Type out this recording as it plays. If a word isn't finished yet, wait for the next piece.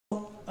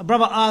a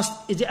brother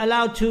asked, is it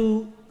allowed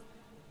to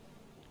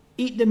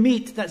eat the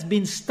meat that's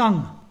been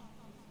stung,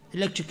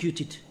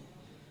 electrocuted?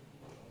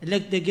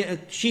 They get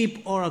a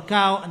sheep or a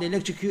cow and they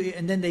electrocute it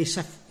and then they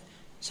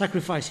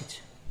sacrifice it.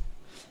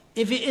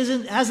 If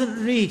it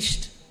hasn't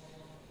reached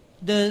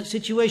the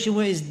situation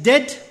where it's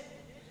dead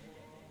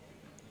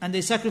and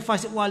they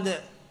sacrifice it while the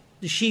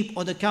sheep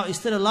or the cow is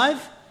still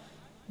alive,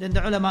 then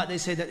the ulama, they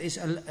say that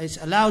it's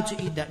allowed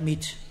to eat that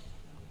meat.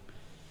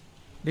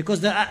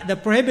 Because the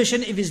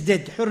prohibition, if it's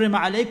dead, حُرِّمَ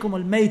عَلَيْكُمُ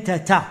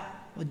الْمَيْتَةَ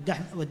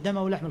وَالدَّمَ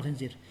وَلَحْمُ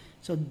الْخِنْزِيرِ.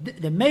 So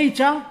the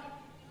mayta,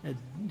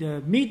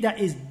 the meat that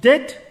is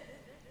dead,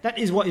 that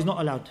is what is not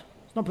allowed.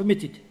 It's not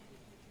permitted.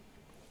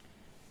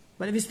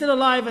 But if it's still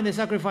alive and they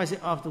sacrifice it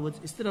afterwards,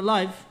 it's still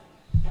alive.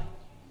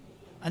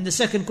 And the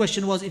second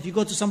question was, if you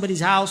go to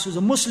somebody's house who's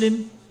a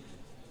Muslim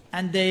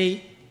and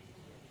you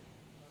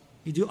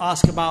do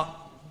ask about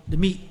the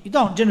meat. You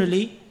don't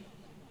generally,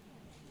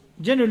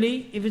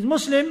 if it's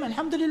Muslim,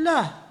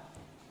 alhamdulillah,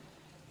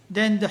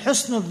 then the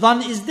husn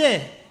al-dhan is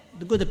there.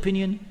 The good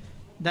opinion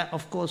that,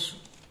 of course,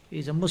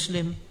 he's a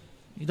Muslim.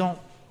 You don't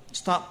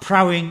start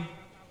prowling.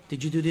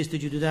 Did you do this?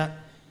 Did you do that?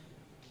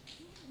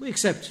 We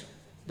accept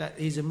that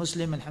he's a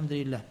Muslim,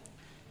 alhamdulillah.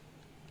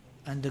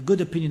 And the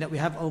good opinion that we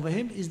have over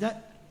him is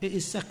that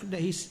that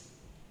he's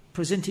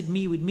presented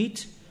me with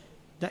meat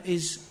that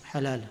is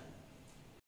halal.